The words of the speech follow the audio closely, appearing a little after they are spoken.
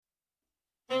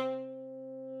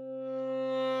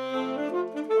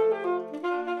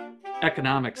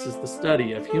Economics is the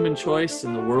study of human choice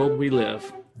in the world we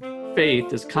live.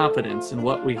 Faith is confidence in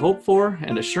what we hope for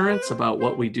and assurance about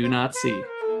what we do not see.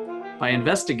 By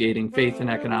investigating faith in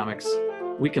economics,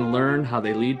 we can learn how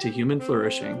they lead to human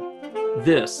flourishing.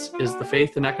 This is the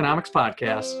Faith in Economics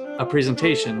Podcast, a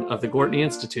presentation of the Gortney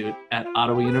Institute at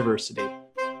Ottawa University.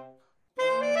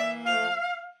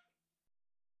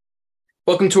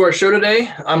 Welcome to our show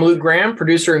today. I'm Luke Graham,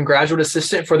 producer and graduate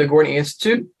assistant for the Gortney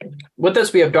Institute. With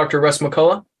us, we have Dr. Russ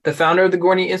McCullough, the founder of the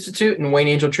Gortney Institute and Wayne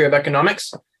Angell Tree of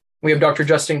Economics. We have Dr.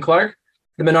 Justin Clark,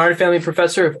 the Menard Family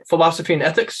Professor of Philosophy and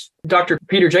Ethics, Dr.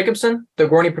 Peter Jacobson, the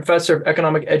Gortney Professor of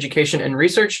Economic Education and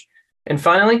Research, and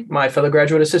finally, my fellow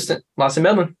graduate assistant, Lawson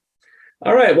Medlin.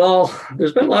 All right. Well,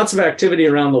 there's been lots of activity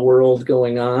around the world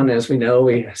going on. As we know,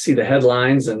 we see the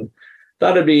headlines and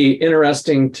thought it'd be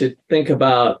interesting to think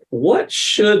about what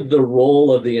should the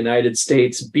role of the United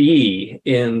States be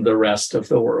in the rest of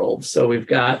the world. So we've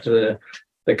got the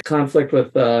conflict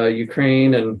with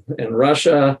Ukraine and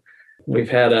Russia.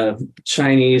 We've had a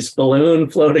Chinese balloon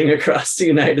floating across the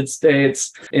United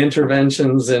States,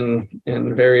 interventions in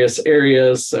various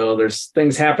areas. So there's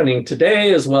things happening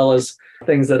today as well as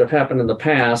things that have happened in the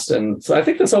past. And so I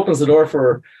think this opens the door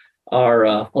for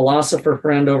our philosopher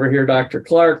friend over here, Dr.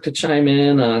 Clark, to chime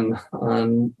in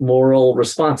on moral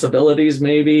responsibilities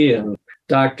maybe, and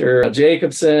Dr.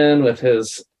 Jacobson with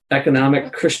his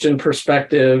economic Christian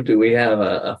perspective. Do we have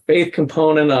a faith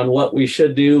component on what we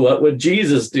should do? What would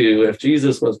Jesus do if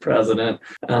Jesus was president?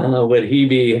 Would he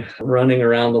be running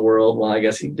around the world? Well, I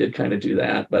guess he did kind of do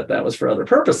that, but that was for other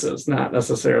purposes, not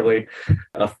necessarily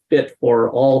a fit for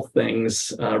all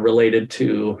things related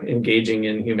to engaging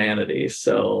in humanity.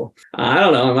 So I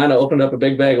don't know, I might have opened up a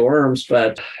big bag of worms,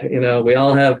 but we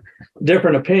all have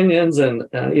different opinions and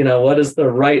what is the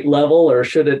right level, or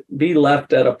should it be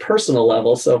left at a personal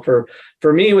level? So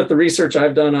for me, with the research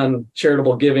I've done on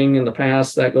charitable giving in the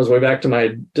past, that goes way back to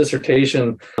my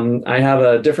dissertation, I have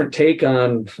a different take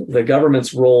on the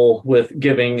government's role with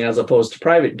giving as opposed to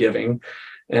private giving.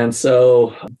 And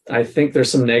so I think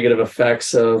there's some negative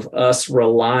effects of us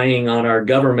relying on our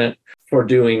government for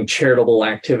doing charitable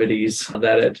activities,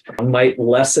 that it might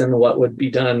lessen what would be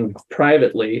done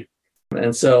privately.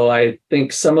 And so I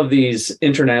think some of these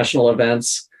international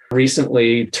events,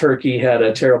 recently, Turkey had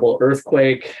a terrible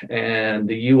earthquake, and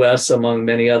the U.S., among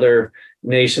many other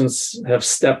nations, have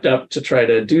stepped up to try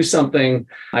to do something.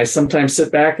 I sometimes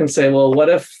sit back and say, well, what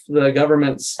if the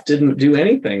governments didn't do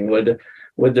anything?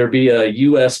 Would there be a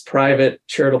U.S. private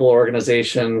charitable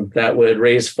organization that would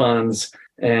raise funds?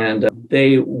 And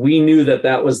we knew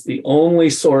that was the only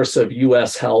source of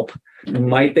U.S. help.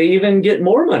 Might they even get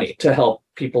more money to help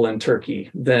people in Turkey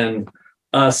than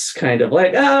us kind of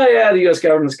like, oh yeah, the U.S.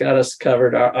 government's got us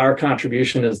covered. Our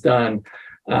contribution is done.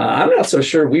 I'm not so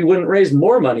sure we wouldn't raise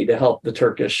more money to help the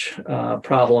Turkish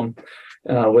problem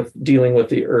with dealing with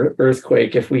the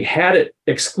earthquake if we had it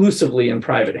exclusively in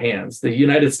private hands. The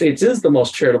United States is the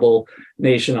most charitable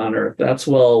nation on earth. That's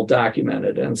well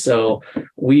documented. And so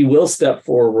we will step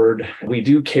forward. We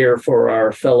do care for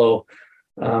our fellow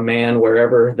man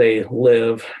wherever they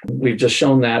live. We've just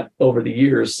shown that over the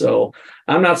years. So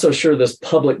I'm not so sure this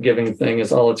public giving thing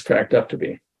is all it's cracked up to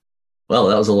be. Well,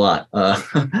 that was a lot.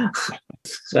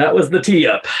 That was the tee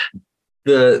up.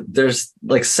 There's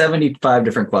like 75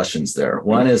 different questions there.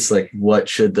 One is like, what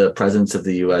should the presence of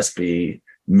the U.S. be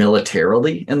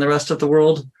militarily in the rest of the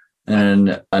world?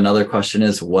 And another question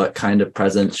is, what kind of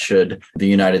presence should the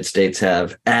United States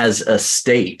have as a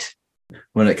state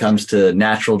when it comes to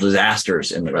natural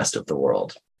disasters in the rest of the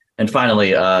world? And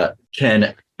finally,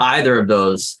 can either of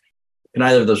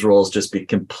those roles just be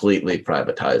completely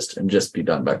privatized and just be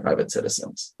done by private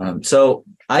citizens? So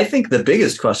I think the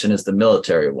biggest question is the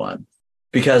military one,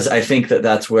 because I think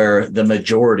that's where the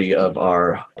majority of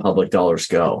our public dollars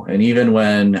go. And even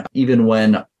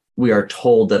when we are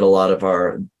told that a lot of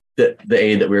the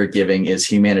aid that we're giving is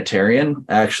humanitarian,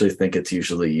 I actually think it's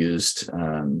usually used,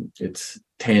 it's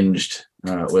tinged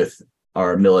with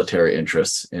our military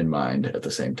interests in mind at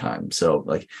the same time. So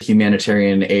like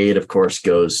humanitarian aid, of course,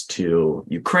 goes to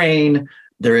Ukraine.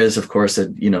 There is, of course,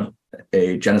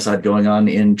 a genocide going on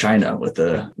in China with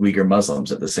the Uyghur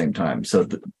Muslims at the same time. So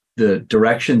the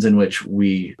directions in which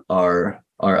our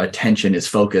attention is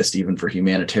focused, even for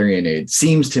humanitarian aid,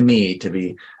 seems to me to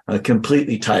be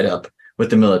completely tied up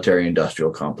with the military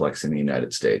industrial complex in the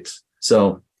United States.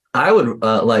 So I would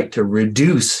like to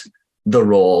reduce the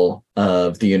role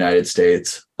of the United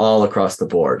States all across the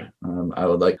board. I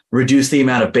would like reduce the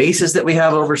amount of bases that we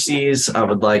have overseas. I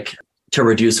would like to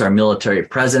reduce our military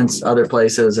presence other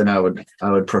places, and I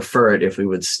would prefer it if we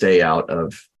would stay out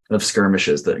of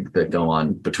skirmishes that go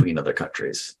on between other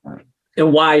countries.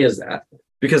 And why is that?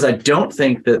 Because I don't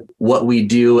think that what we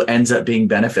do ends up being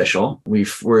beneficial.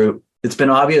 It's been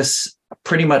obvious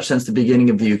pretty much since the beginning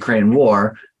of the Ukraine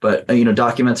war, but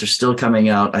documents are still coming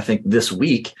out, I think this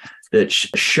week, that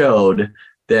showed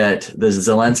that the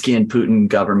Zelensky and Putin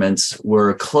governments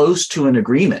were close to an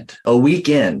agreement a week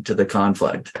into the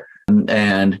conflict.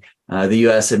 And the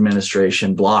US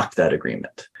administration blocked that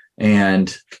agreement.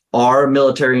 And our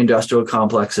military industrial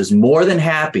complex is more than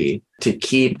happy to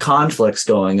keep conflicts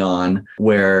going on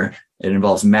where it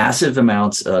involves massive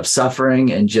amounts of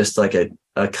suffering and just like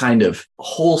a kind of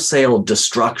wholesale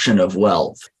destruction of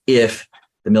wealth if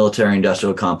the military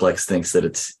industrial complex thinks that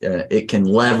it can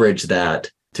leverage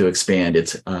that to expand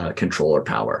its control or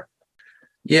power.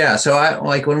 Yeah, so I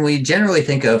like when we generally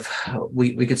think of,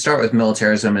 we could start with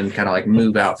militarism and kind of like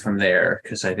move out from there,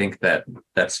 because I think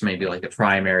that's maybe like the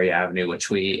primary avenue which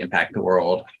we impact the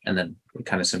world, and then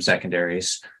kind of some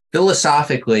secondaries.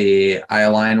 Philosophically, I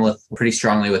align pretty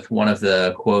strongly with one of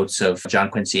the quotes of John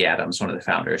Quincy Adams, one of the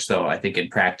founders, though I think in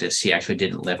practice he actually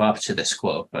didn't live up to this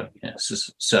quote, but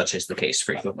such is the case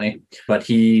frequently. But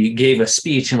he gave a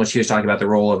speech in which he was talking about the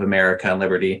role of America and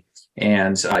liberty.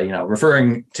 And,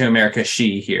 referring to America,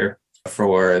 she here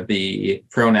for the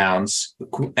pronouns,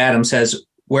 Adam says,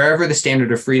 wherever the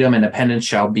standard of freedom and independence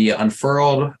shall be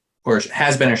unfurled, or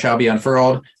has been or shall be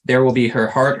unfurled, there will be her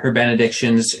heart, her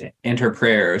benedictions, and her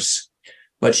prayers.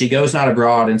 But she goes not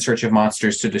abroad in search of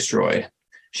monsters to destroy.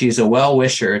 She is a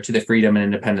well-wisher to the freedom and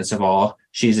independence of all.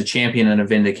 She is a champion and a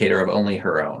vindicator of only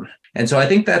her own. And so I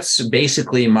think that's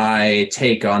basically my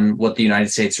take on what the United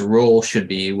States role should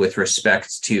be with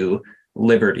respect to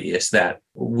liberty, is that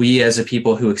we as a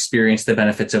people who experience the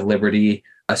benefits of liberty,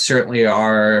 certainly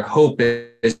our hope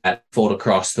is that fold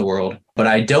across the world. But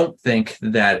I don't think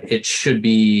that it should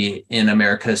be in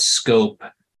America's scope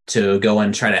to go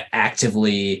and try to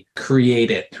actively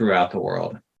create it throughout the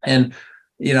world. And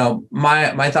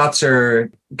my thoughts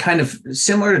are kind of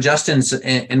similar to Justin's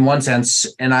in one sense.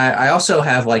 And I also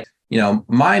have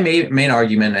my main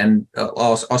argument, and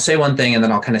I'll say one thing and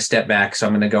then I'll kind of step back. So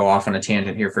I'm going to go off on a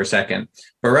tangent here for a second.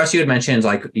 But Russ, you had mentioned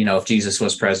if Jesus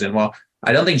was president. Well,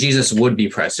 I don't think Jesus would be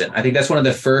president. I think that's one of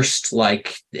the first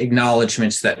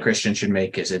acknowledgments that Christians should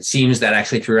make, is it seems that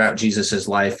actually throughout Jesus's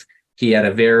life, he had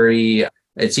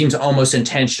it seems almost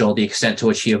intentional, the extent to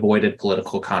which he avoided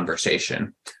political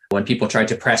conversation. When people tried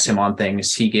to press him on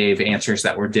things, he gave answers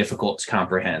that were difficult to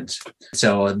comprehend.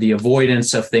 So the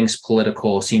avoidance of things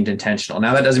political seemed intentional.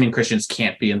 Now, that doesn't mean Christians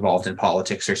can't be involved in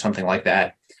politics or something like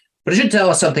that, but it should tell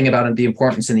us something about the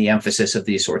importance and the emphasis of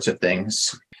these sorts of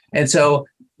things. And so,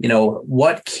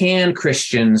 what can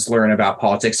Christians learn about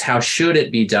politics? How should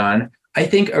it be done? I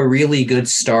think a really good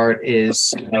start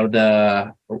is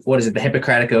the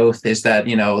Hippocratic Oath is that,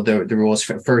 the rules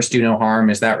first do no harm.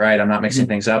 Is that right? I'm not mixing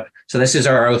things up. So this is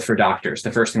our oath for doctors.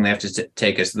 The first thing they have to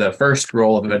take is the first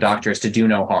role of a doctor is to do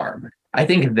no harm. I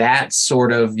think that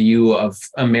sort of view of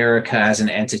America as an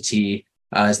entity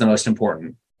is the most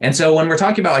important. And so when we're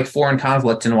talking about foreign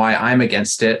conflict and why I'm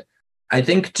against it, I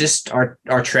think just our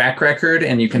track record,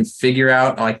 and you can figure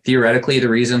out theoretically the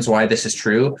reasons why this is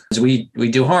true, is we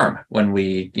do harm when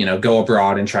we go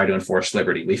abroad and try to enforce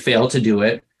liberty. We fail to do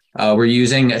it. We're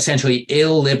using essentially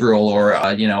illiberal or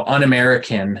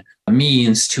un-American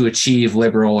means to achieve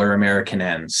liberal or American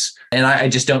ends. And I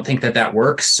just don't think that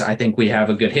works. I think we have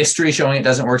a good history showing it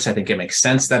doesn't work. So I think it makes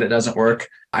sense that it doesn't work.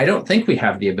 I don't think we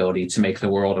have the ability to make the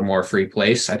world a more free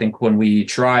place. I think when we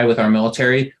try with our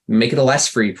military, we make it a less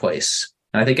free place.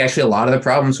 And I think actually a lot of the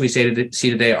problems we see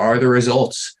today are the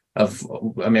results of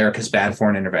America's bad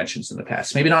foreign interventions in the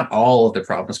past. Maybe not all of the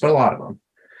problems, but a lot of them.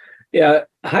 Yeah,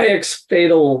 Hayek's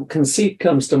fatal conceit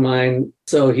comes to mind.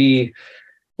 So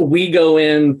we go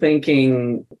in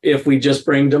thinking if we just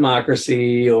bring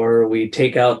democracy or we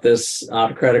take out this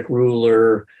autocratic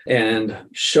ruler and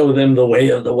show them the way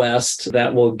of the West,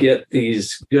 that will get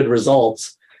these good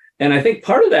results. And I think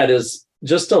part of that is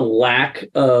just a lack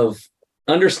of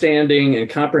understanding and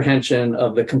comprehension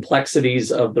of the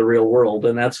complexities of the real world.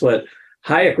 And that's what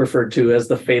Hayek referred to as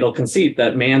the fatal conceit,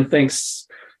 that man thinks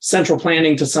central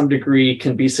planning to some degree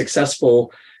can be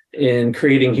successful in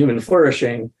creating human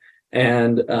flourishing.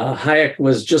 And Hayek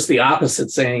was just the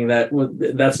opposite, saying that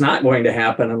that's not going to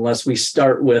happen unless we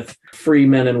start with free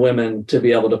men and women to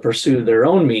be able to pursue their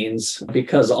own means,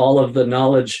 because all of the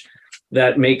knowledge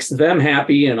that makes them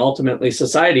happy and ultimately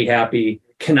society happy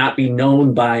cannot be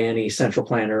known by any central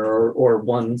planner or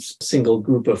one single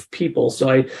group of people.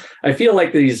 So I feel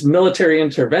like these military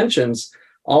interventions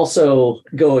also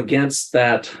go against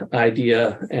that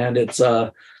idea. And it's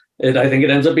I think it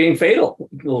ends up being fatal,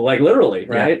 like literally,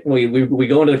 right? We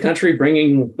go into the country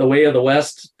bringing the way of the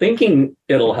West, thinking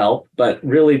it'll help, but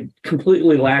really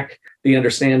completely lack the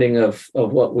understanding of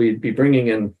what we'd be bringing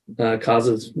in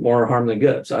causes more harm than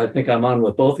good. So I think I'm on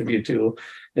with both of you two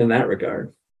in that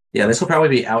regard. Yeah, this will probably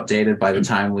be outdated by the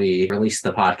time we release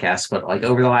the podcast, but like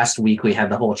over the last week, we had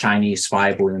the whole Chinese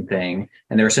spy balloon thing.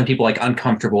 And there were some people like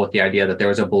uncomfortable with the idea that there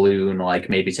was a balloon, like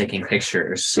maybe taking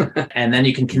pictures. And then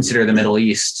you can consider the Middle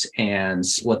East. And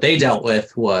what they dealt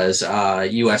with was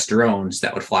US drones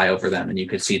that would fly over them and you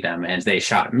could see them. And they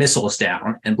shot missiles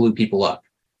down and blew people up,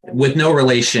 with no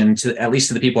relation to, at least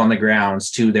to the people on the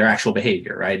grounds, to their actual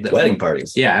behavior, right? Wedding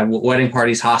parties. Yeah, wedding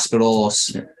parties,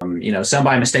 hospitals, some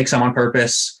by mistake, some on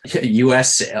purpose.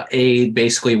 U.S. aid,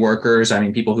 basically workers,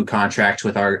 people who contract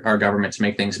with our government to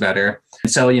make things better.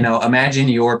 So, imagine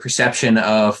your perception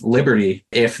of liberty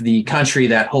if the country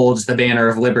that holds the banner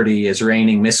of liberty is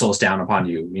raining missiles down upon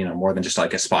you, more than just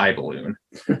like a spy balloon.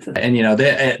 And,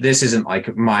 this isn't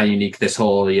like my unique, this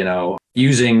whole,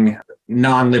 using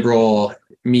non-liberal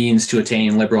means to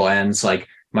attain liberal ends. Like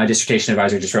my dissertation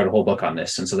advisor just wrote a whole book on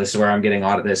this. And so this is where I'm getting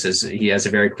out of this, is he has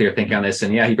a very clear thinking on this.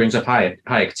 And yeah, he brings up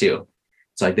Hayek too.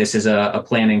 It's like, this is a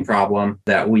planning problem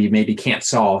that we maybe can't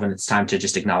solve. And it's time to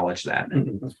just acknowledge that.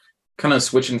 Kind of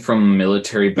switching from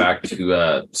military back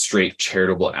to straight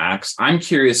charitable acts. I'm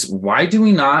curious, why do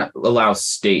we not allow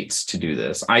states to do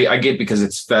this? I get because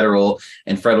it's federal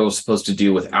and federal is supposed to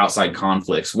deal with outside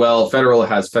conflicts. Well, federal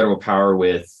has federal power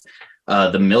with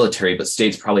the military, but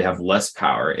states probably have less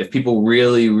power. If people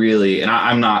really, and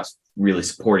I'm not really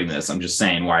supporting this, I'm just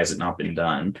saying, why has it not been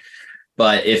done?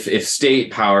 But if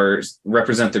state powers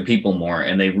represent their people more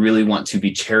and they really want to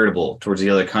be charitable towards the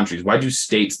other countries, why do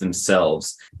states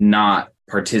themselves not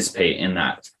participate in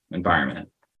that environment?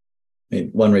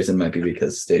 One reason might be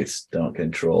because states don't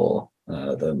control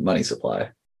the money supply.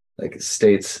 Like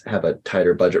states have a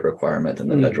tighter budget requirement than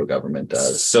the federal government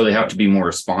does. So they have to be more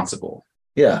responsible.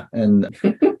 Yeah. And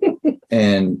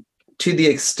and to the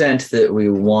extent that we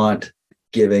want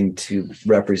giving to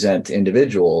represent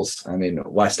individuals,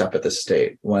 why stop at the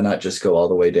state? Why not just go all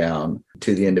the way down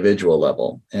to the individual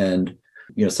level? And,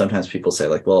 sometimes people say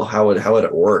like, well, how would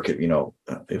it work if,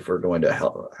 if we're going to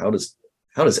help, how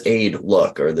does aid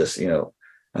look, or this,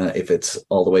 if it's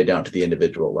all the way down to the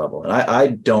individual level? And I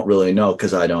don't really know,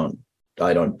 because I don't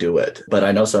do it, but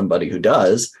I know somebody who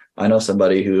does. I know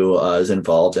somebody who is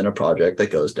involved in a project that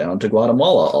goes down to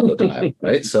Guatemala all the time,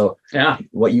 right? So yeah,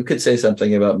 what you could say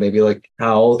something about maybe like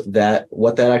what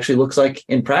that actually looks like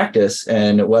in practice,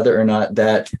 and whether or not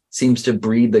that seems to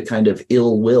breed the kind of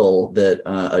ill will that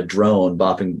a drone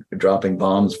dropping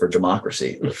bombs for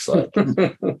democracy looks like.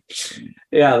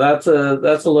 Yeah, that's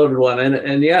a loaded one.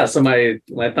 And yeah, so my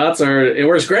thoughts are, it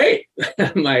works great.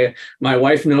 My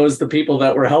wife knows the people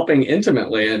that we're helping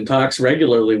intimately and talks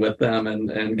regularly with them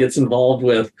and gets involved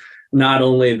with not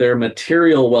only their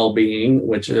material well-being,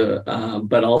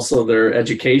 but also their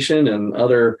education and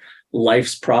other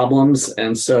life's problems.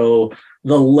 And so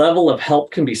the level of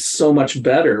help can be so much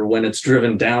better when it's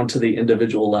driven down to the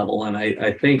individual level. And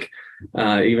I think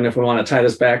even if we want to tie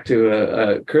this back to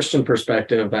a Christian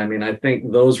perspective, I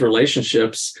think those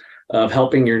relationships of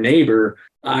helping your neighbor,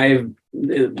 I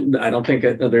don't think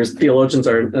there's theologians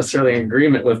are necessarily in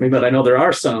agreement with me, but I know there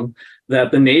are some,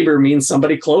 that the neighbor means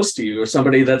somebody close to you or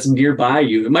somebody that's nearby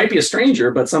you. It might be a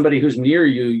stranger, but somebody who's near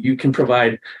you, you can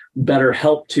provide better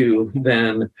help to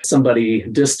than somebody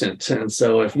distant. And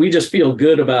so if we just feel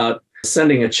good about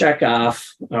sending a check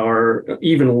off, or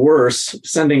even worse,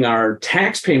 sending our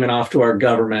tax payment off to our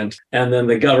government, and then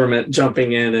the government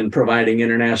jumping in and providing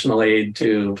international aid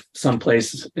to some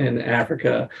place in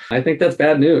Africa, I think that's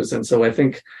bad news. And so I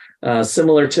think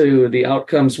similar to the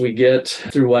outcomes we get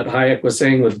through what Hayek was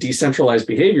saying with decentralized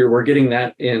behavior, we're getting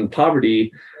that in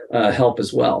poverty help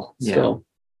as well. Yeah. So.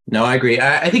 No, I agree.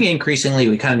 I think increasingly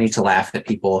we kind of need to laugh at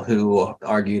people who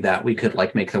argue that we could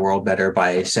make the world better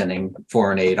by sending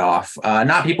foreign aid off.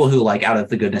 Not people who out of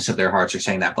the goodness of their hearts are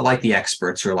saying that, but the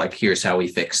experts who are here's how we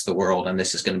fix the world and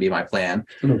this is going to be my plan.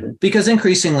 Mm-hmm. Because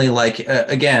increasingly,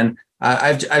 again,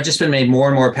 I've just been made more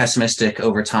and more pessimistic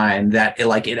over time that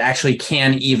it actually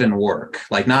can even work.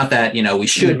 Not that, we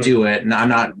should do it. And I'm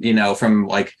not, from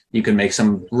you can make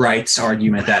some rights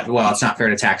argument that, well, it's not fair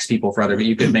to tax people for but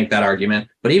you could make that argument.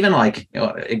 But even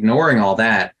ignoring all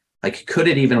that, could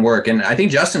it even work? And I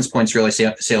think Justin's point's really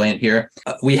salient here.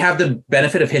 We have the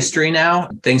benefit of history now.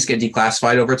 Things get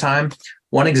declassified over time.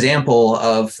 One example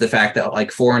of the fact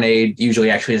that foreign aid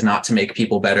usually actually is not to make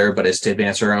people better, but is to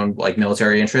advance our own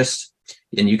military interests.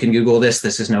 And you can Google this.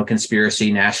 This is no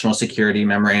conspiracy. National Security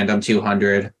Memorandum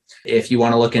 200. If you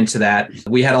want to look into that,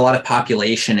 we had a lot of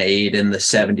population aid in the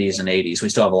 70s and 80s. We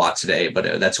still have a lot today,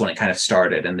 but that's when it kind of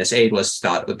started. And this aid was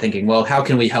thinking, well, how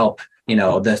can we help?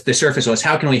 The surface was,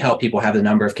 how can we help people have the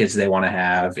number of kids they want to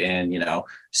have in,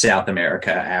 South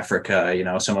America,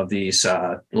 Africa, some of these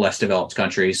less developed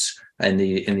countries in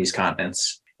these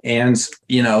continents. And,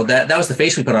 that was the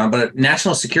face we put on. But a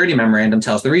national security memorandum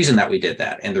tells the reason that we did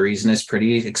that. And the reason is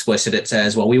pretty explicit. It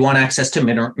says, well, we want access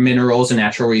to minerals and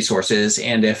natural resources.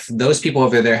 And if those people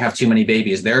over there have too many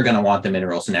babies, they're going to want the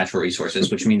minerals and natural resources,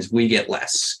 which means we get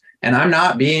less. And I'm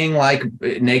not being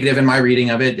negative in my reading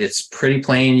of it. It's pretty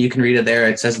plain. You can read it there.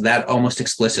 It says that almost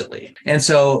explicitly. And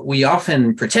so we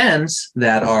often pretend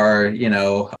that our,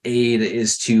 aid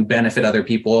is to benefit other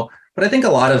people. But I think a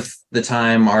lot of the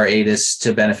time our aid is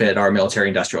to benefit our military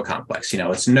industrial complex.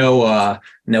 It's no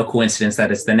coincidence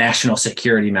that it's the National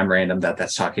Security Memorandum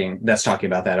that's talking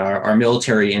about that. Our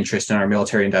military interest in our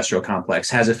military industrial complex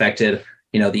has affected,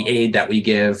 the aid that we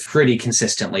give pretty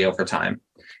consistently over time.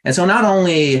 And so not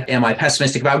only am I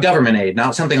pessimistic about government aid,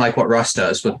 not something like what Russ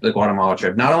does with the Guatemala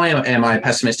trip, not only am I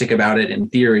pessimistic about it in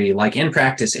theory, in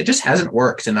practice, it just hasn't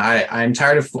worked. And I'm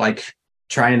tired of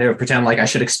trying to pretend like I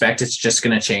should expect it's just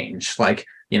going to change.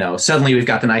 Suddenly we've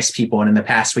got the nice people, and in the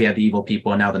past we had the evil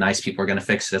people, and now the nice people are going to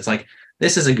fix it. It's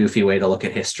this is a goofy way to look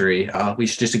at history. We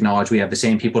should just acknowledge we have the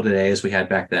same people today as we had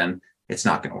back then. It's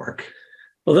not going to work.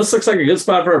 Well, this looks like a good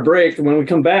spot for a break. When we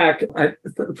come back,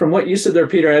 from what you said there,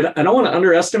 Peter, I don't want to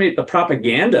underestimate the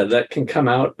propaganda that can come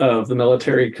out of the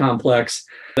military complex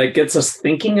that gets us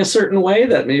thinking a certain way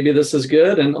that maybe this is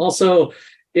good. And also,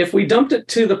 if we dumped it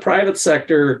to the private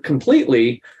sector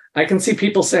completely, I can see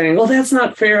people saying, well, that's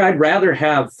not fair. I'd rather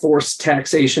have forced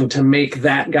taxation to make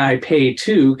that guy pay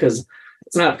too, because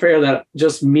it's not fair that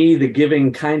just me, the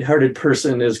giving, kind-hearted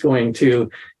person, is going to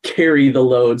carry the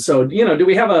load. So, do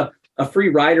we have a free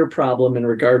rider problem in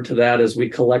regard to that as we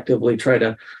collectively try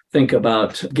to think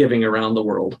about giving around the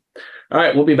world? All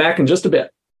right, we'll be back in just a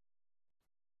bit.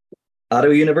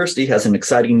 Ottawa University has an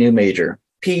exciting new major,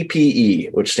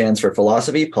 PPE, which stands for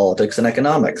Philosophy, Politics, and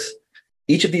Economics.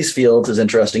 Each of these fields is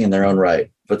interesting in their own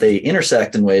right, but they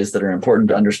intersect in ways that are important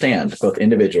to understand, both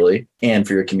individually and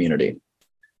for your community.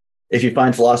 If you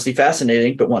find philosophy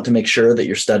fascinating, but want to make sure that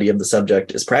your study of the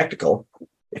subject is practical,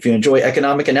 if you enjoy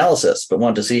economic analysis, but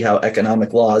want to see how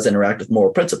economic laws interact with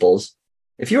moral principles,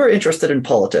 if you are interested in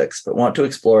politics, but want to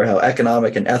explore how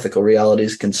economic and ethical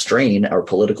realities constrain our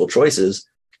political choices,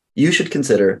 you should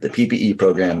consider the PPE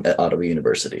program at Ottawa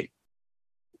University.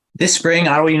 This spring,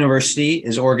 Ottawa University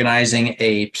is organizing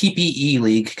a PPE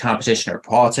League competition, or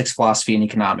Politics, Philosophy, and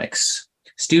Economics.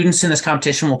 Students in this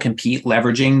competition will compete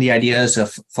leveraging the ideas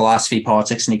of philosophy,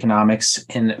 politics, and economics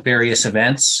in various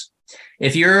events.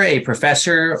 If you're a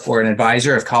professor or an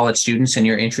advisor of college students and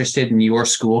you're interested in your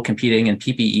school competing in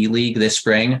PPE League this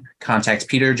spring, contact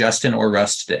Peter, Justin, or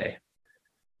Russ today.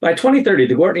 By 2030,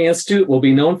 the Gortney Institute will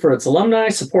be known for its alumni,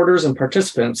 supporters, and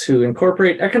participants who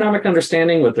incorporate economic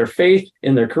understanding with their faith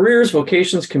in their careers,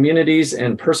 vocations, communities,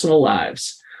 and personal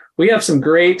lives. We have some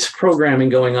great programming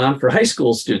going on for high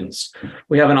school students.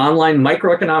 We have an online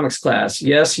microeconomics class.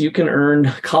 Yes, you can earn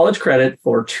college credit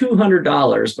for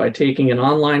 $200 by taking an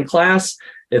online class.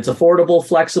 It's affordable,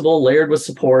 flexible, layered with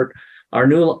support. Our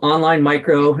new online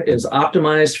micro is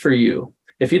optimized for you.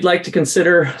 If you'd like to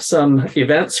consider some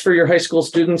events for your high school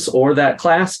students or that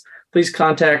class, please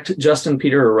contact Justin,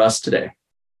 Peter, or Russ today.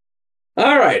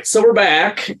 All right, so we're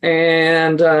back,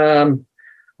 and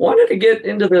wanted to get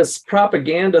into this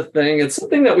propaganda thing. It's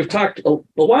something that we've talked a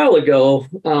while ago,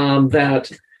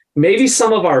 that maybe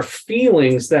some of our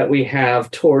feelings that we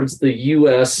have towards the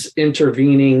U.S.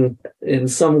 intervening in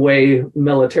some way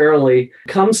militarily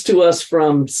comes to us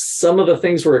from some of the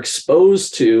things we're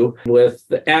exposed to with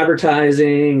the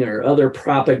advertising or other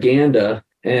propaganda.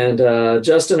 And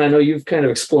Justin, I know you've kind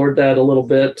of explored that a little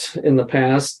bit in the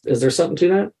past. Is there something to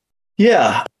that?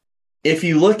 Yeah. If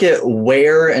you look at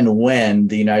where and when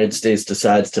the United States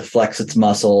decides to flex its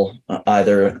muscle,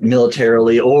 either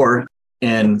militarily or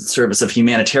in service of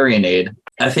humanitarian aid,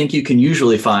 I think you can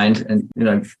usually find, and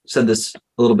I've said this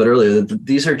a little bit earlier, that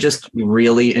these are just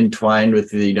really entwined with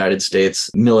the United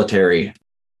States military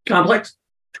complex.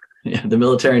 Yeah, the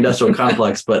military industrial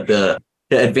complex, but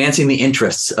advancing the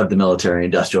interests of the military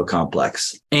industrial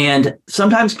complex. And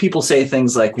sometimes people say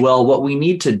things like, well, what we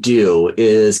need to do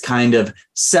is kind of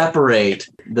separate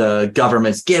the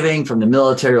government's giving from the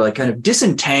military, like kind of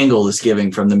disentangle this giving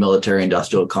from the military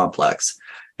industrial complex.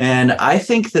 And I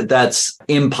think that that's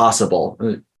impossible,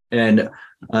 and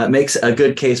makes a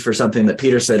good case for something that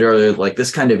Peter said earlier, like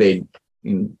this kind of a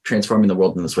transforming the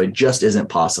world in this way just isn't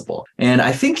possible. And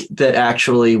I think that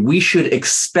actually we should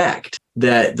expect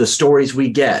that the stories we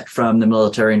get from the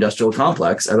military industrial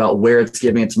complex about where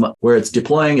it's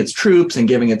deploying its troops and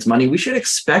giving its money, we should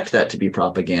expect that to be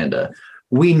propaganda.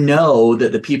 We know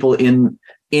that the people in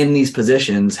these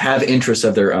positions have interests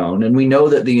of their own, and we know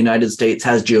that the United States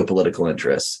has geopolitical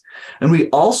interests. And we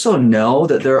also know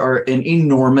that there are an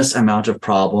enormous amount of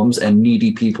problems and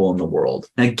needy people in the world.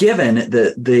 Now, given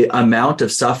that the amount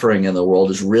of suffering in the world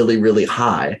is really, really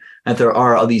high, and there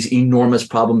are all these enormous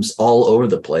problems all over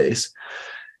the place,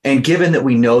 and given that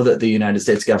we know that the United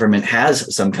States government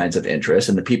has some kinds of interest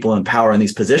and the people in power in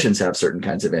these positions have certain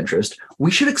kinds of interest,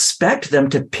 we should expect them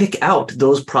to pick out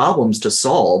those problems to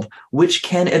solve, which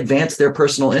can advance their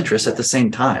personal interests at the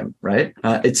same time, right?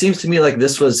 It seems to me like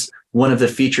this was one of the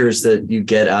features that you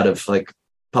get out of like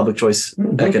public choice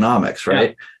economics,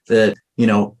 right? Yeah.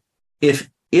 That,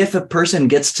 if a person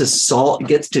gets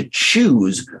to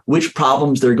choose which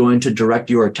problems they're going to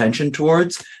direct your attention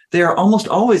towards, they are almost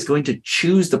always going to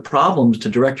choose the problems to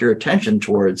direct your attention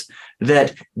towards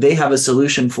that they have a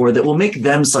solution for that will make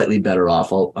them slightly better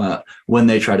off when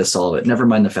they try to solve it. Never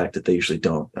mind the fact that they usually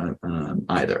don't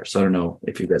either. So I don't know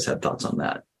if you guys have thoughts on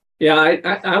that. Yeah,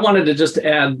 I wanted to just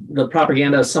add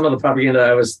some of the propaganda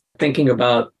I was thinking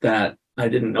about that I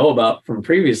didn't know about from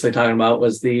previously talking about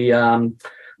was the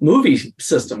movie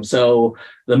system. So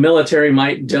the military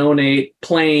might donate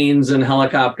planes and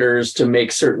helicopters to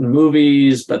make certain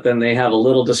movies, but then they have a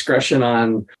little discretion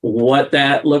on what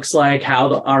that looks like,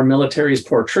 how our military is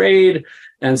portrayed.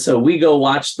 And so we go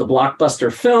watch the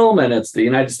blockbuster film, and it's the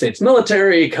United States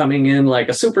military coming in like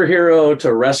a superhero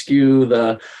to rescue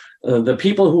the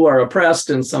people who are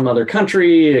oppressed in some other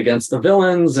country against the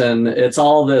villains. And it's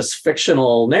all this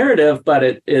fictional narrative, but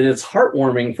it is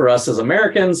heartwarming for us as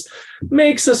Americans,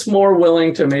 makes us more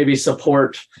willing to maybe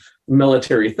support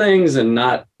military things and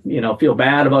not, feel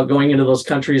bad about going into those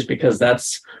countries because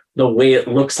that's the way it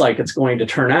looks like it's going to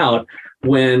turn out.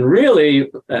 When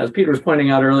really, as Peter was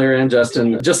pointing out earlier, and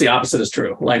Justin, just the opposite is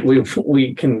true. Like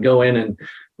we can go in and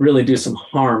really do some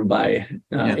harm by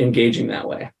engaging that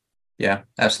way. Yeah,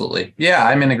 absolutely. Yeah,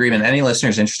 I'm in agreement. Any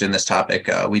listeners interested in this topic,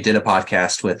 we did a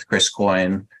podcast with Chris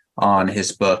Coyne on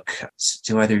his book.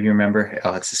 Do either of you remember?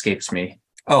 Oh, it escapes me.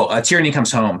 Oh, Tyranny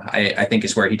Comes Home, I think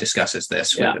is where he discusses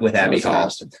this with Abby Hall.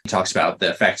 He talks about the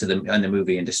effects on the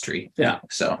movie industry. Yeah.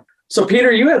 So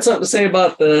Peter, you had something to say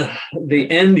about the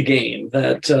end game,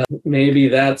 that maybe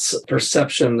that's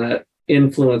perception that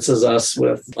influences us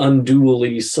with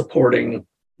unduly supporting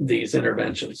these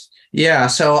interventions. Yeah.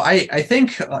 So I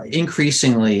think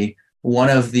increasingly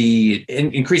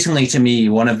to me,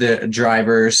 one of the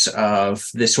drivers of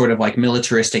this sort of like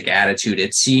militaristic attitude,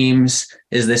 it seems,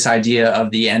 is this idea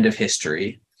of the end of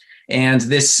history. And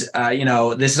this,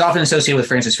 this is often associated with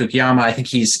Francis Fukuyama. I think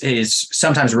he's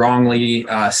sometimes wrongly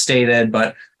stated,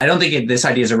 but I don't think this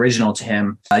idea is original to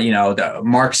him. The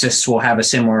Marxists will have a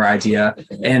similar idea.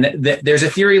 And there's a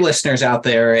theory, listeners out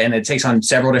there, and it takes on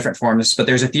several different forms, but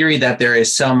there's a theory that there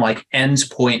is some like end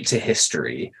point to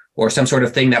history, or some sort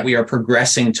of thing that we are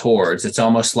progressing towards. It's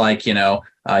almost like,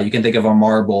 you can think of a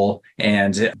marble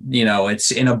and,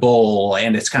 it's in a bowl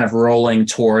and it's kind of rolling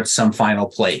towards some final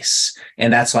place.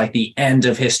 And that's like the end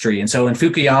of history. And so in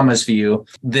Fukuyama's view,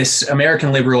 this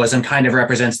American liberalism kind of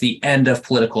represents the end of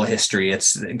political history.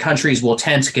 Countries will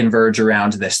tend to converge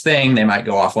around this thing. They might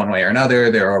go off one way or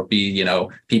another. There will be,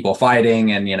 people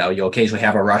fighting, and, you'll occasionally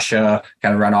have a Russia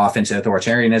kind of run off into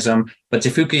authoritarianism. But to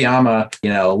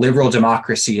Fukuyama, liberal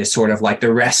democracy is sort of like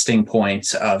the resting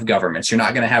point of governments. You're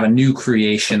not going to have a new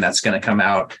creation that's going to come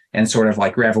out and sort of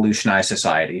like revolutionize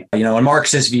society. In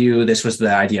Marx's view, this was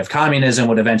the idea of communism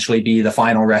would eventually be the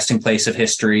final resting place of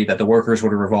history, that the workers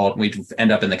would revolt, and we'd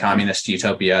end up in the communist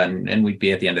utopia, and we'd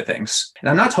be at the end of things. And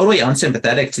I'm not totally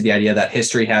unsympathetic to the idea that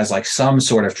history has like some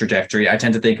sort of trajectory. I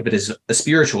tend to think of it as a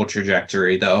spiritual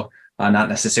trajectory, though. Not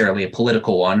necessarily a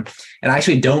political one. And I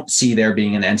actually don't see there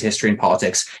being an end to history in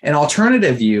politics. An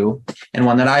alternative view, and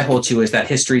one that I hold to, is that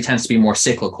history tends to be more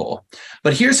cyclical.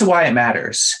 But here's why it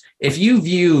matters. If you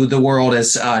view the world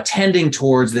as tending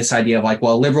towards this idea of like,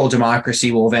 well, liberal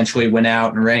democracy will eventually win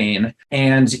out and reign,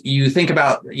 and you think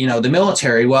about, the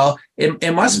military, well,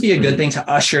 it must be a good thing to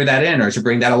usher that in or to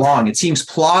bring that along. It seems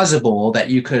plausible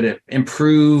that you could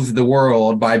improve the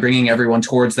world by bringing everyone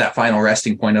towards that final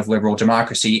resting point of liberal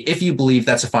democracy, if you believe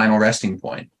that's a final resting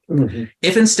point. Mhm.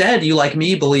 If instead you, like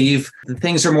me, believe that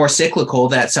things are more cyclical,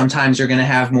 that sometimes you're going to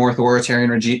have more authoritarian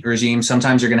regimes,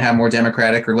 sometimes you're going to have more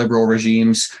democratic or liberal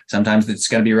regimes, sometimes it's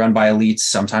going to be run by elites,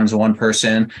 sometimes one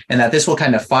person, and that this will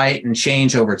kind of fight and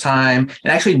change over time.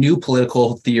 And actually new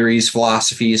political theories,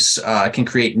 philosophies can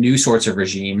create new sorts of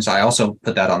regimes. I also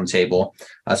put that on the table.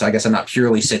 So I guess I'm not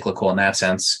purely cyclical in that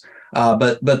sense.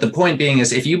 But the point being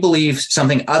is, if you believe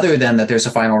something other than that there's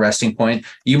a final resting point,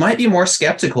 you might be more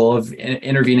skeptical of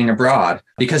intervening abroad,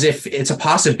 because if it's a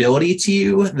possibility to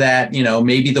you that,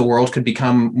 maybe the world could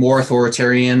become more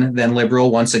authoritarian than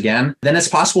liberal once again, then it's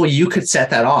possible you could set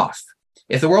that off.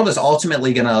 If the world is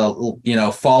ultimately going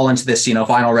to, fall into this,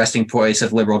 final resting place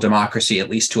of liberal democracy, at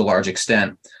least to a large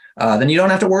extent, then you don't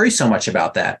have to worry so much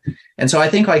about that. And so I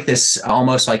think like this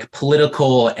almost like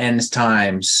political end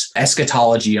times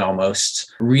eschatology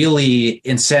almost really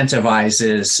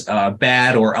incentivizes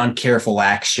bad or uncareful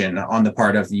action on the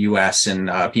part of the US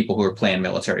and people who are playing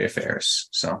military affairs.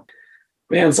 So.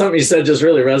 Man, something you said just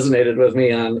really resonated with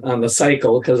me on the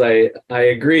cycle, because I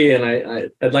agree. And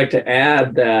I'd like to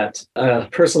add that a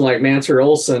person like Mancur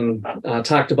Olson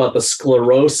talked about the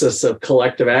sclerosis of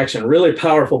collective action. Really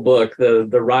powerful book, The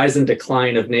Rise and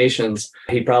Decline of Nations.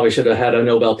 He probably should have had a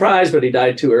Nobel Prize, but he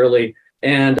died too early.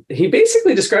 And he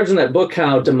basically describes in that book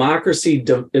how democracy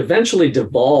eventually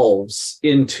devolves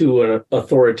into an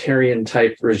authoritarian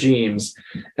type regimes.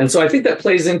 And so I think that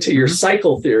plays into your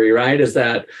cycle theory, right? Is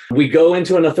that we go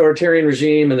into an authoritarian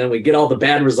regime and then we get all the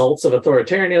bad results of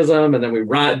authoritarianism, and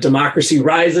then democracy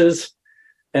rises.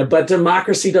 But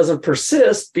democracy doesn't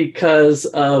persist because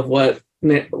of what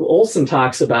Olson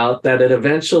talks about, that it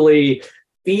eventually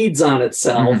feeds on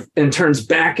itself and turns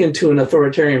back into an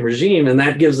authoritarian regime. And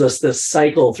that gives us this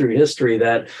cycle through history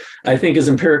that I think is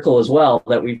empirical as well,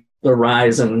 that the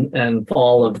rise and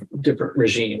fall of different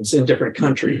regimes in different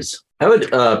countries. I would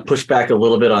push back a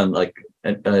little bit on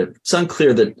it's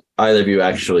unclear that either of you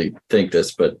actually think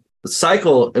this, but the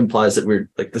cycle implies that we're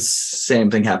like the same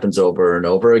thing happens over and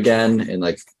over again. And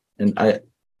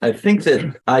I think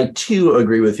that I too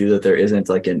agree with you that there isn't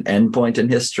like an endpoint in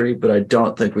history, but I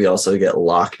don't think we also get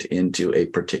locked into a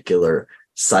particular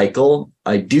cycle.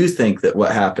 I do think that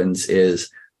what happens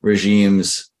is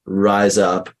regimes rise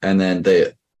up and then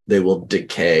they will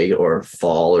decay or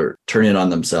fall or turn in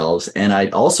on themselves. And I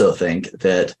also think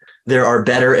that there are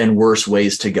better and worse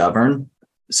ways to govern.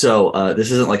 So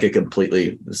this isn't like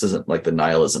the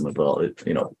nihilism of,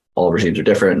 all regimes are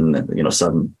different,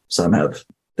 and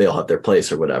they all have their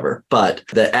place or whatever, but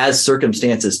that as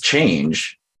circumstances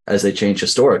change, as they change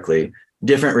historically,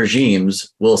 different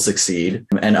regimes will succeed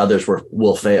and others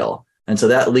will fail. And so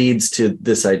that leads to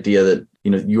this idea that,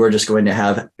 you are just going to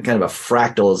have kind of a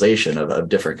fractalization of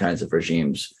different kinds of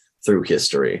regimes through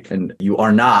history. And you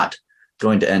are not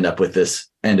going to end up with this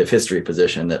end of history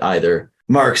position that either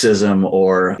Marxism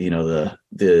or,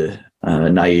 the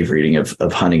naive reading of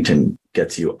Huntington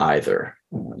gets you either.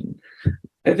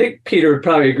 I think Peter would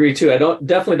probably agree too. I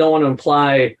definitely don't want to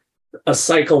imply a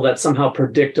cycle that's somehow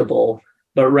predictable,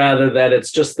 but rather that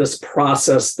it's just this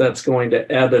process that's going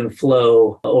to ebb and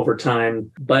flow over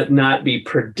time, but not be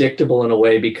predictable in a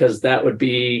way, because that would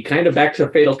be kind of back to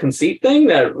the fatal conceit thing,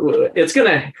 that it's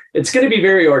going to be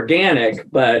very organic,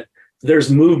 but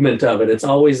there's movement of it. It's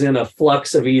always in a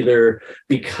flux of either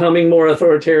becoming more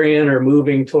authoritarian or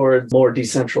moving towards more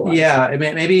decentralized. Yeah,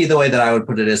 maybe the way that I would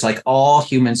put it is like all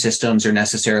human systems are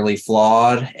necessarily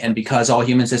flawed. And because all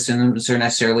human systems are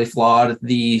necessarily flawed,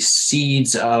 the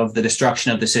seeds of the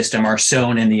destruction of the system are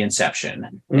sown in the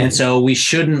inception. Mm-hmm. And so we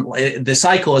shouldn't, the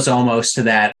cycle is almost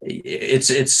that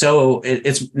it's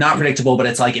not predictable, but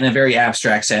it's like in a very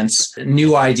abstract sense,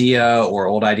 new idea or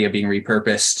old idea being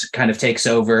repurposed kind of takes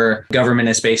over. Government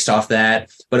is based off that,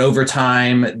 but over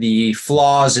time, the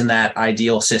flaws in that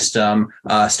ideal system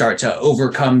start to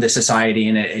overcome the society,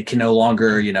 and it can no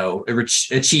longer,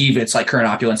 achieve its like current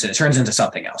opulence, and it turns into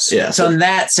something else. Yeah. So in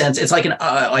that sense, it's like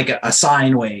a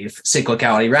sine wave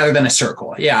cyclicality rather than a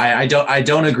circle. Yeah, I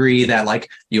don't agree that like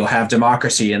you'll have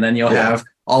democracy and then you'll have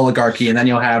oligarchy and then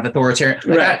you'll have authoritarian.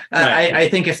 Right. I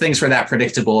think if things were that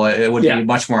predictable, it would be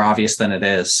much more obvious than it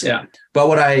is. Yeah. But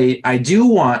what I do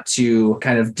want to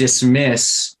kind of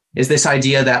dismiss is this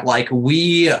idea that like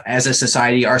we as a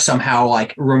society are somehow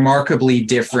like remarkably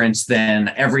different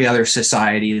than every other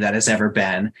society that has ever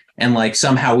been. And like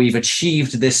somehow we've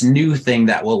achieved this new thing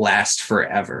that will last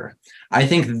forever. I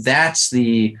think that's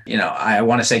the, I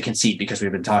want to say conceit because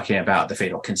we've been talking about the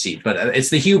fatal conceit, but it's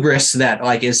the hubris that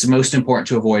like is most important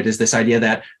to avoid, is this idea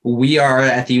that we are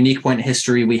at the unique point in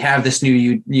history. We have this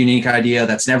new unique idea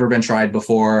that's never been tried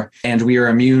before, and we are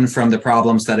immune from the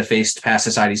problems that have faced past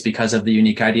societies because of the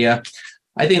unique idea.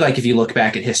 I think like if you look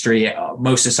back at history,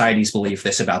 most societies believe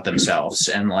this about themselves,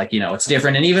 and like, it's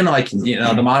different. And even like,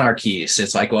 the monarchies,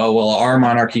 it's like, well, our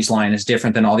monarchy's line is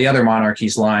different than all the other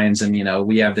monarchies' lines. And,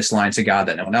 we have this line to God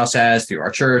that no one else has through our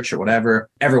church or whatever.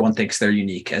 Everyone thinks they're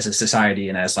unique as a society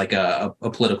and as like a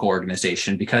political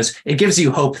organization, because it gives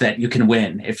you hope that you can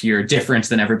win if you're different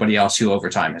than everybody else who over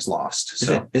time has lost.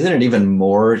 So isn't it even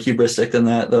more hubristic than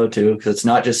that though, too? Because it's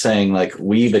not just saying like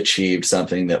we've achieved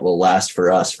something that will last for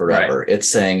us forever. Right. It's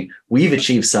saying we've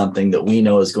achieved something that we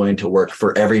know is going to work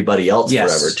for everybody else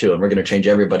forever too. And we're going to change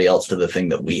everybody else to the thing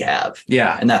that we have.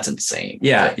 Yeah. And that's insane.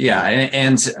 Yeah. Yeah.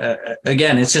 And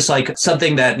again, it's just like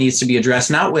something that needs to be addressed,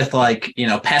 not with like,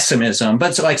 pessimism,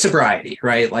 but like sobriety,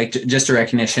 right? Like just a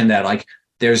recognition that like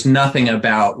there's nothing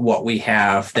about what we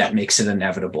have that makes it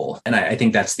inevitable. And I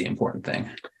think that's the important thing.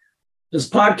 This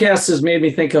podcast has made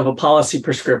me think of a policy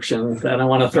prescription that I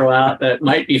want to throw out that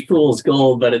might be fool's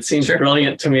gold, but it seems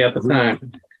brilliant to me at the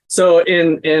time. So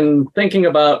in thinking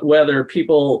about whether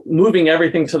people moving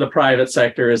everything to the private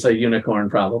sector is a unicorn,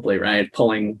 probably, right?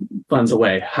 Pulling funds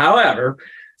away. However,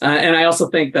 and I also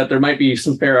think that there might be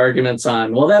some fair arguments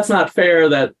on, well, that's not fair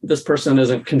that this person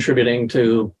isn't contributing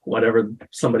to whatever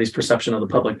somebody's perception of the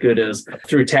public good is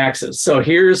through taxes. So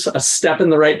here's a step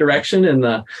in the right direction in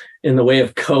the way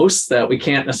of coasts that we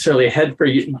can't necessarily head for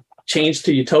change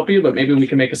to utopia, but maybe we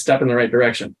can make a step in the right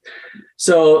direction.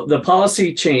 So the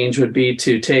policy change would be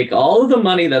to take all of the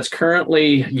money that's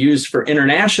currently used for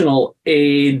international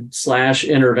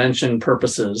aid/intervention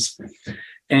purposes,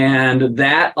 and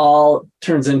that all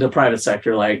turns into private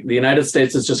sector. Like the United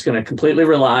States is just going to completely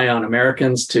rely on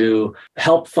Americans to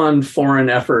help fund foreign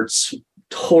efforts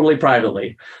totally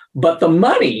privately. But the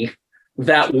money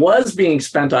that was being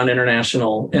spent on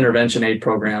international intervention aid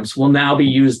programs will now be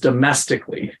used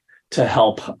domestically to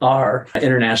help our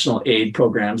international aid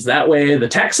programs. That way, the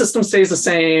tax system stays the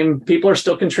same. People are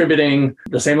still contributing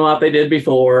the same amount they did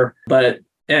before.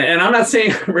 And I'm not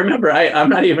saying, remember, I'm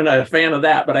not even a fan of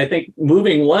that, but I think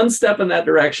moving one step in that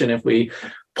direction, if we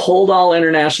pulled all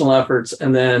international efforts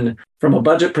and then from a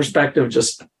budget perspective,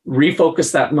 just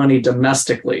refocus that money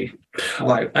domestically,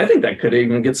 I think that could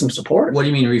even get some support. What do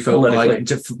you mean refocus? Like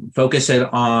to focus it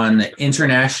on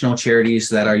international charities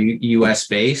that are U.S.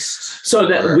 based? So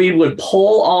that we would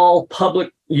pull all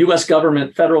public U.S.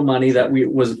 government federal money that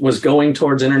was going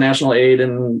towards international aid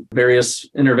and various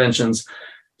interventions.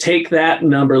 Take that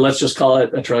number, let's just call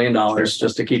it $1 trillion,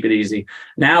 just to keep it easy.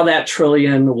 Now that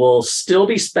trillion will still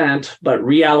be spent, but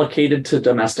reallocated to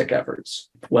domestic efforts,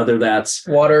 whether that's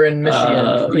water in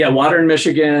Michigan. Water in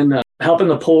Michigan, helping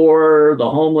the poor, the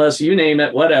homeless, you name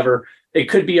it, whatever. It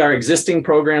could be our existing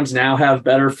programs now have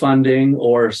better funding,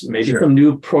 or maybe some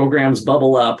new programs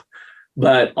bubble up.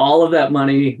 But all of that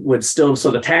money would still,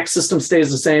 so the tax system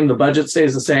stays the same, the budget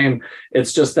stays the same.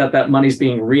 It's just that money's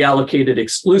being reallocated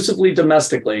exclusively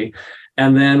domestically.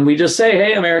 And then we just say,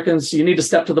 hey, Americans, you need to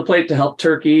step to the plate to help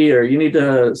Turkey, or you need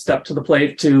to step to the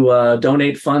plate to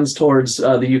donate funds towards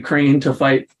the Ukraine to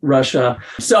fight Russia.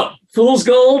 So fool's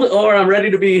gold, or I'm ready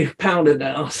to be pounded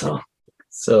now.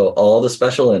 So all the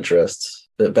special interests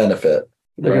that benefit,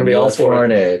 they're going to be all for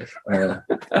foreign aid. I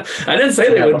didn't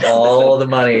say they would. All the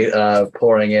money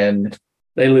pouring in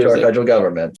they lose to our it. federal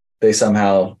government. They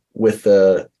somehow, with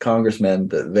the congressmen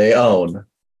that they own,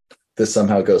 this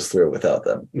somehow goes through without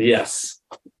them. Yes.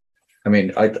 I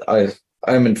mean,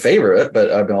 I'm in favor of it,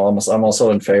 but I'm also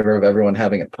in favor of everyone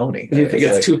having a pony. Do you think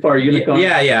it's too far unicorn?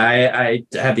 Yeah. I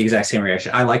have the exact same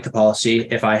reaction. I like the policy.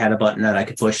 If I had a button that I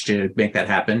could push to make that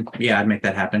happen, I'd make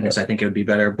that happen, because I think it would be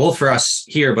better both for us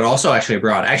here, but also actually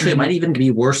abroad. Actually, it might even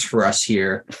be worse for us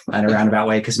here in a roundabout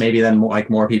way, because maybe then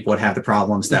more people would have the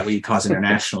problems that we cause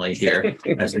internationally here.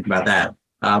 Let's think about that.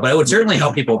 But it would certainly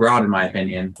help people abroad, in my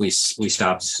opinion, if we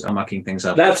stopped mucking things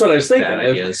up. That's what I was thinking.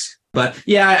 Ideas. But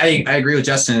yeah, I agree with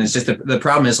Justin. It's just the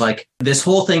problem is like this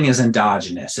whole thing is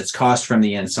endogenous. It's caused from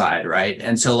the inside, right?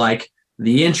 And so like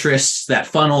the interests that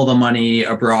funnel the money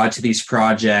abroad to these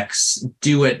projects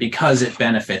do it because it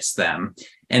benefits them.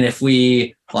 And if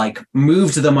we like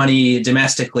moved the money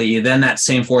domestically, then that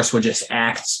same force would just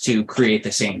act to create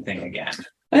the same thing again.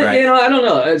 Right. I don't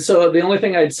know. So the only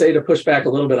thing I'd say to push back a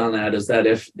little bit on that is that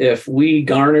if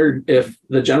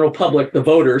the general public, the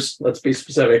voters, let's be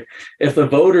specific, if the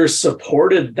voters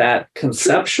supported that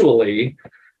conceptually,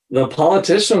 the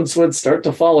politicians would start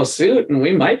to follow suit, and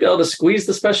we might be able to squeeze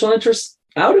the special interests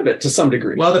out of it to some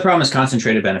degree. Well, the problem is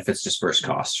concentrated benefits disperse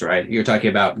costs, right? You're talking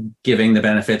about giving the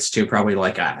benefits to probably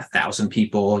like 1,000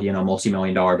 people,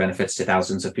 multi-million-dollar benefits to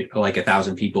thousands of people, like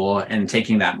 1,000 people, and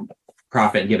taking that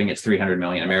profit and giving it to 300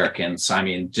 million Americans. I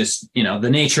mean, just, the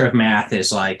nature of math is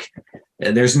like,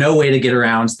 there's no way to get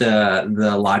around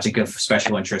the logic of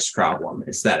special interest problem.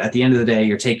 It's that at the end of the day,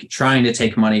 you're trying to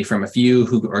take money from a few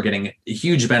who are getting a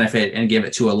huge benefit and give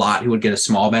it to a lot who would get a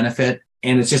small benefit.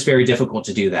 And it's just very difficult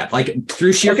to do that. Like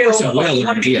through sheer force of will. I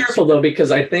want to be careful though,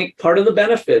 because I think part of the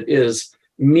benefit is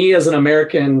me as an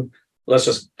American, let's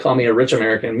just call me a rich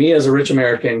American, me as a rich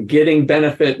American getting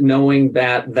benefit knowing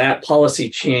that that policy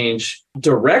change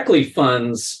directly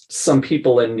funds some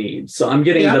people in need. So I'm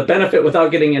getting the benefit without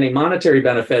getting any monetary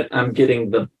benefit. I'm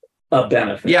getting a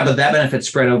benefit. Yeah, but that benefit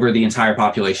spread over the entire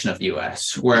population of the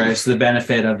U.S., whereas the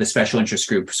benefit of the special interest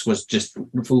groups was just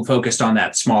focused on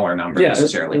that smaller number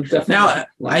necessarily. Now,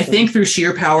 I think through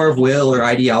sheer power of will or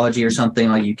ideology or something,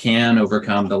 like you can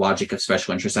overcome the logic of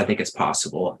special interest. I think it's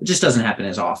possible. It just doesn't happen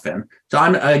as often. So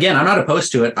I'm not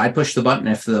opposed to it. I'd push the button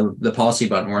if the policy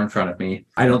button were in front of me.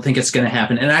 I don't think it's going to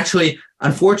happen. And actually,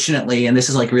 unfortunately, and this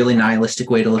is like a really nihilistic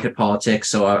way to look at politics,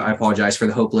 so I apologize for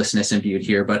the hopelessness imbued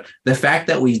here, but the fact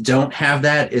that we don't have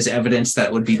that is evidence that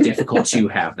it would be difficult to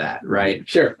have that, right?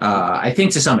 Sure. I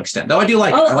think to some extent, though I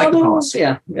like the policy.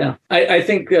 Yeah. I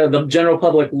think the general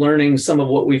public learning some of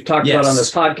what we've talked about on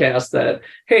this podcast, that,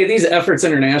 hey, these efforts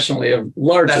internationally have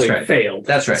largely failed.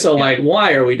 That's right. So like,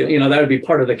 why are we doing, that would be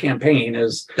part of the campaign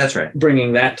is that's right.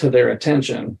 Bringing that to their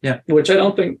attention. Yeah. Which I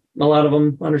don't think a lot of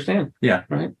them understand. Yeah.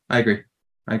 Right. I agree.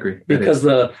 Because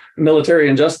the military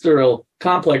industrial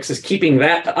complex is keeping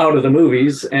that out of the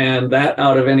movies and that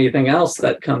out of anything else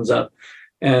that comes up.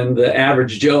 And the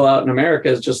average Joe out in America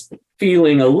is just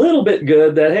feeling a little bit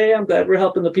good that, hey, I'm glad we're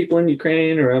helping the people in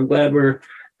Ukraine, or I'm glad we're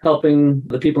helping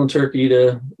the people in Turkey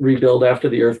to rebuild after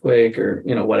the earthquake, or,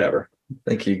 whatever.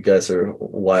 I think you guys are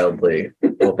wildly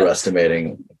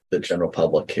overestimating the general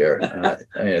public here.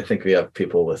 I think we have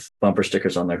people with bumper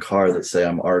stickers on their car that say,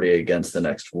 I'm already against the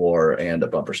next war, and a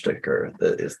bumper sticker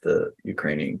that is the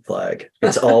Ukrainian flag.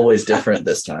 It's always different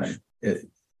this time.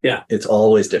 It's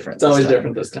always different. It's always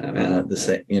different this time. The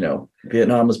same,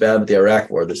 Vietnam was bad, but the Iraq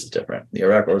war, this is different. The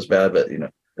Iraq war was bad, but you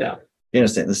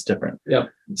understand, this is different. Yeah.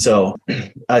 So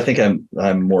I think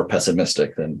I'm more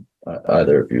pessimistic than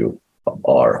either of you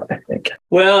are, I think.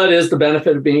 Well, it is the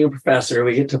benefit of being a professor.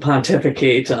 We get to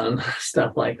pontificate on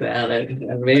stuff like that.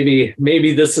 And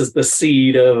maybe this is the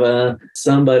seed of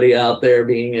somebody out there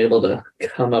being able to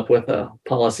come up with a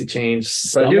policy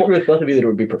change. But I do agree with both of you that it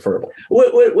would be preferable.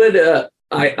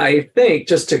 I think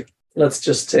let's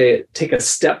just say take a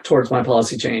step towards my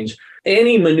policy change.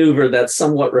 Any maneuver that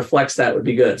somewhat reflects that would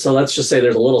be good. So let's just say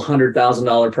there's a little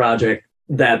 $100,000 project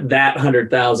that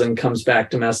 100,000 comes back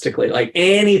domestically. Like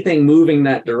anything moving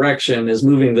that direction is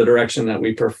moving the direction that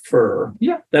we prefer.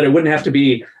 Yeah. That it wouldn't have to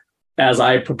be, as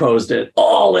I proposed it,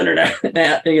 all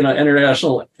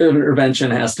international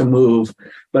intervention has to move.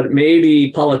 But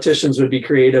maybe politicians would be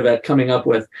creative at coming up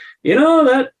with,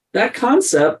 that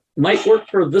concept might work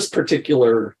for this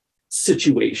particular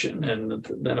situation, and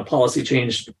then a policy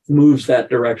change moves that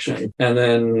direction. And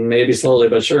then maybe slowly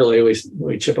but surely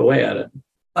we chip away at it.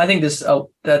 I think this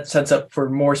that sets up for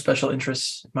more special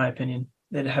interests, in my opinion.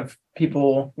 They'd have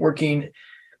people working,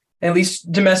 at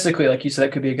least domestically, like you said,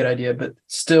 that could be a good idea, but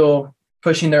still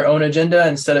pushing their own agenda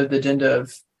instead of the agenda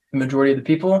of the majority of the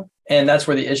people. And that's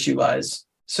where the issue lies.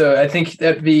 So I think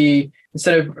that'd be,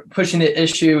 instead of pushing the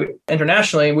issue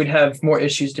internationally, we'd have more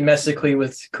issues domestically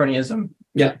with cronyism.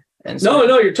 Yeah. And so,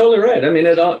 No, you're totally right. I mean,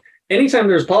 anytime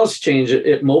there's policy change,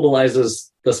 it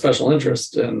mobilizes the special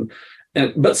interest,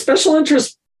 but special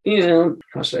interest,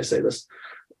 how should I say this?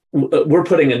 We're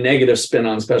putting a negative spin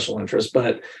on special interest,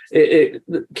 but it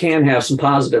can have some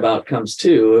positive outcomes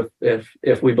too.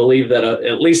 If we believe that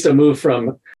at least a move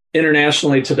from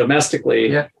internationally to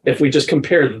domestically, if we just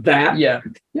compare that,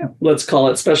 let's call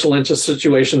it special interest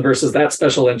situation versus that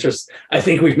special interest, I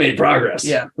think we've made progress.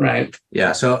 Yeah. Right.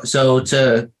 Yeah. So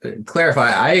to clarify,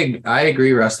 I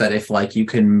agree, Russ, that if like you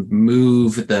can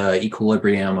move the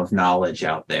equilibrium of knowledge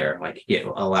out there, like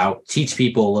teach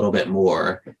people a little bit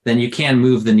more, then you can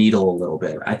move the needle a little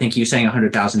bit. I think you saying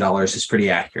 $100,000 is pretty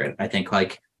accurate. I think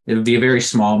it would be a very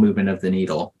small movement of the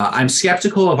needle. I'm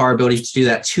skeptical of our ability to do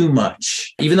that too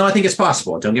much, even though I think it's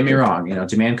possible. Don't get me wrong.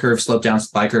 Demand curve slope down,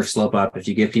 supply curve slope up. If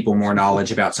you give people more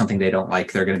knowledge about something they don't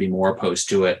like, they're going to be more opposed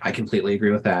to it. I completely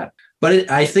agree with that. But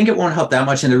I think it won't help that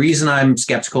much. And the reason I'm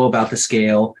skeptical about the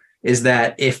scale is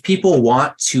that if people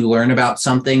want to learn about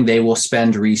something, they will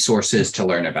spend resources to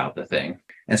learn about the thing.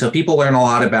 And so people learn a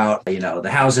lot about, the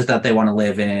houses that they want to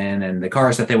live in and the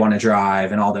cars that they want to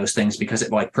drive and all those things because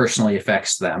it personally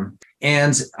affects them.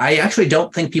 And I actually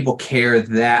don't think people care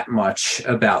that much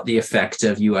about the effect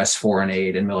of U.S. foreign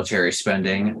aid and military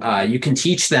spending. You can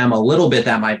teach them a little bit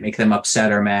that might make them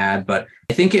upset or mad, but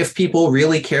I think if people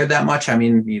really cared that much, I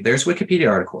mean, there's Wikipedia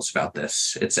articles about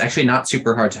this. It's actually not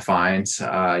super hard to find.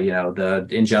 The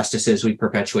injustices we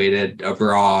perpetuated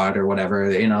abroad or whatever.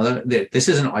 This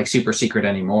isn't like super secret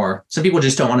anymore. Some people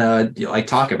just don't want to like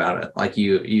talk about it. Like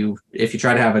if you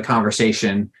try to have a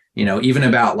conversation, even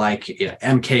about like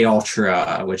MK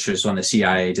Ultra, which was when the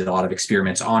CIA did a lot of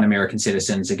experiments on American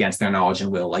citizens against their knowledge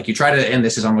and will. Like you try to, and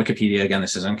this is on Wikipedia again,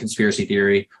 this is on conspiracy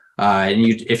theory.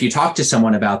 If you talk to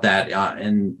someone about that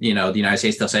in the United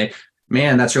States, they'll say,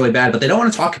 "Man, that's really bad," but they don't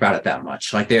want to talk about it that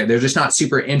much. Like they're just not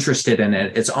super interested in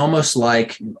it. It's almost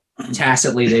like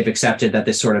tacitly they've accepted that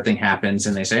this sort of thing happens,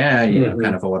 and they say,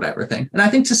 kind of a whatever thing. And I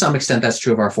think to some extent that's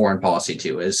true of our foreign policy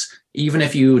too. Is even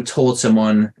if you told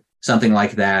someone something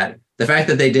like that, the fact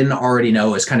that they didn't already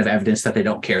know is kind of evidence that they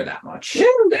don't care that much. Yeah,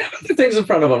 they have other things in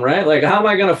front of them, right? Like, how am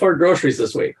I going to afford groceries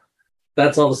this week?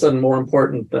 That's all of a sudden more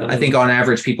important than... I think on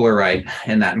average, people are right.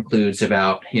 And that includes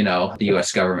about, the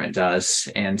U.S. government does.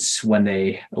 And when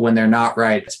they're not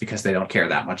right, it's because they don't care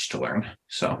that much to learn.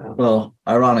 So, well,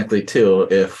 ironically too,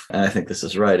 and I think this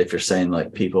is right, if you're saying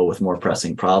like people with more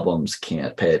pressing problems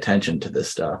can't pay attention to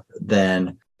this stuff,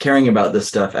 then caring about this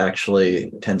stuff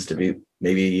actually tends to be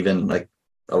maybe even like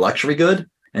a luxury good.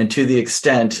 And to the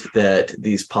extent that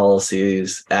these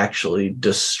policies actually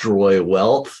destroy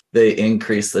wealth, they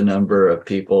increase the number of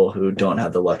people who don't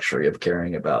have the luxury of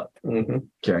caring about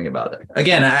it.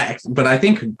 Again, I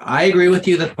think I agree with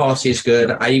you that the policy is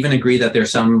good. I even agree that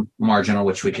there's some marginal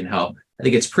which we can help. I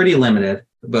think it's pretty limited,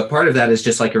 but part of that is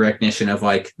just like a recognition of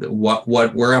like what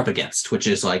we're up against, which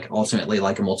is like ultimately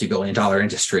like a multi-billion-dollar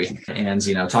industry. And,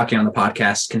 talking on the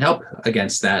podcast can help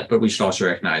against that, but we should also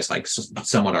recognize like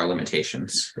somewhat our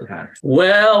limitations.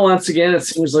 Well, once again, it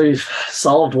seems we've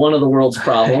solved one of the world's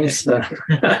problems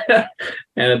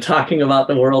and talking about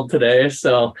the world today.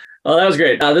 So, well, that was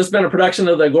great. This has been a production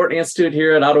of the Gortney Institute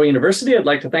here at Ottawa University. I'd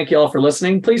like to thank you all for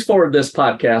listening. Please forward this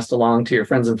podcast along to your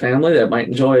friends and family that might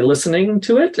enjoy listening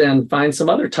to it and find some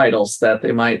other titles that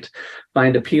they might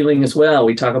find appealing as well.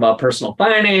 We talk about personal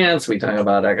finance. We talk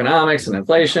about economics and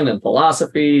inflation and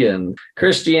philosophy and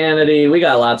Christianity. We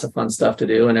got lots of fun stuff to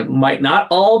do, and it might not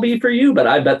all be for you, but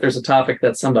I bet there's a topic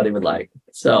that somebody would like.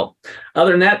 So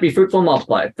other than that, be fruitful and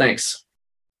multiply. Thanks.